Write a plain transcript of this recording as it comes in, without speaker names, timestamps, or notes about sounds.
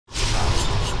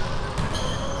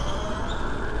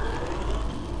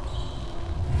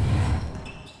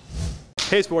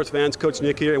Hey sports fans, Coach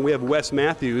Nick here, and we have Wes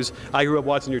Matthews. I grew up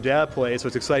watching your dad play, so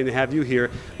it's exciting to have you here.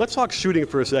 Let's talk shooting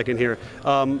for a second here.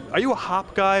 Are you a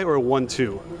hop guy or a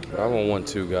 1-2? I'm a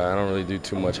 1-2 guy. I don't really do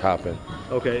too much hopping.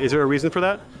 Okay, is there a reason for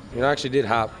that? You know, I actually did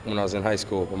hop when I was in high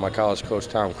school, but my college coach,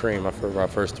 Tom Crean, my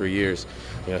first 3 years,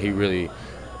 you know, he really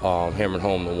hammered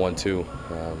home the 1-2. You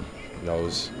know, it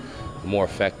was more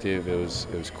effective, it was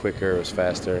quicker, it was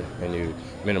faster, and you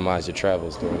minimize your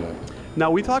travels doing that. Now,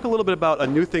 we talk a little bit about a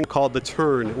new thing called the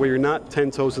turn, where you're not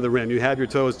 10 toes to the rim. You have your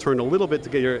toes turned a little bit to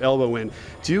get your elbow in.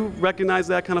 Do you recognize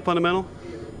that kind of fundamental?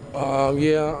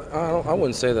 Yeah, I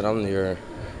wouldn't say that I'm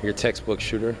your textbook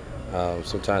shooter.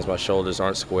 Sometimes my shoulders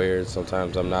aren't squared,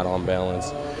 sometimes I'm not on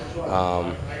balance.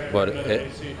 But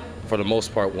for the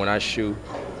most part, when I shoot,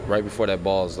 right before that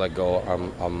ball is let go,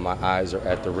 my eyes are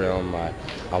at the rim,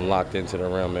 I'm locked into the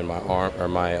rim, and my arm or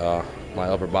my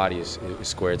upper body is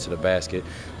squared to the basket.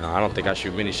 I don't think I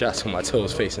shoot many shots with my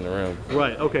toes facing the rim.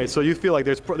 Right. Okay. So you feel like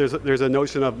there's a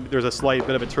notion of there's a slight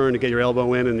bit of a turn to get your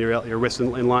elbow in and your wrist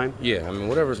in line. Yeah. I mean,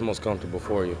 whatever's most comfortable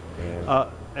for you.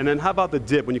 And then how about the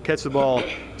dip? When you catch the ball,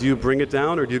 do you bring it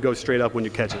down or do you go straight up when you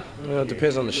catch it? You know, it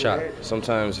depends on the shot.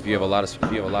 Sometimes if you have a lot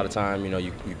of time, you know,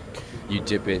 you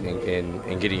dip it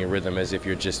and get in your rhythm as if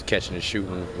you're just catching and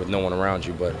shooting with no one around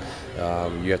you. But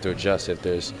you have to adjust if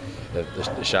there's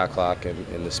the shot clock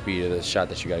and the speed of the shot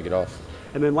that you got to get off.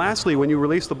 And then lastly, when you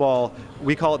release the ball,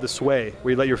 we call it the sway,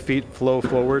 where you let your feet flow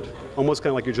forward, almost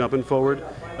kind of like you're jumping forward.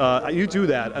 You do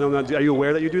that. I don't know. Are you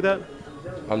aware that you do that?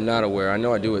 I'm not aware. I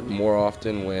know I do it more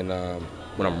often when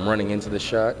I'm running into the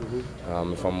shot.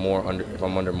 If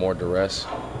I'm under more duress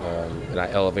and I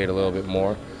elevate a little bit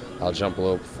more, I'll jump a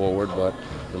little forward. But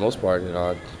for the most part, you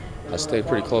know, I stay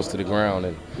pretty close to the ground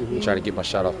and try to get my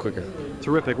shot off quicker.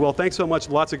 Terrific. Well, thanks so much.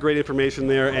 Lots of great information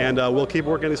there, and we'll keep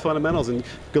working on these fundamentals. And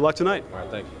good luck tonight. All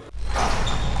right, thank you.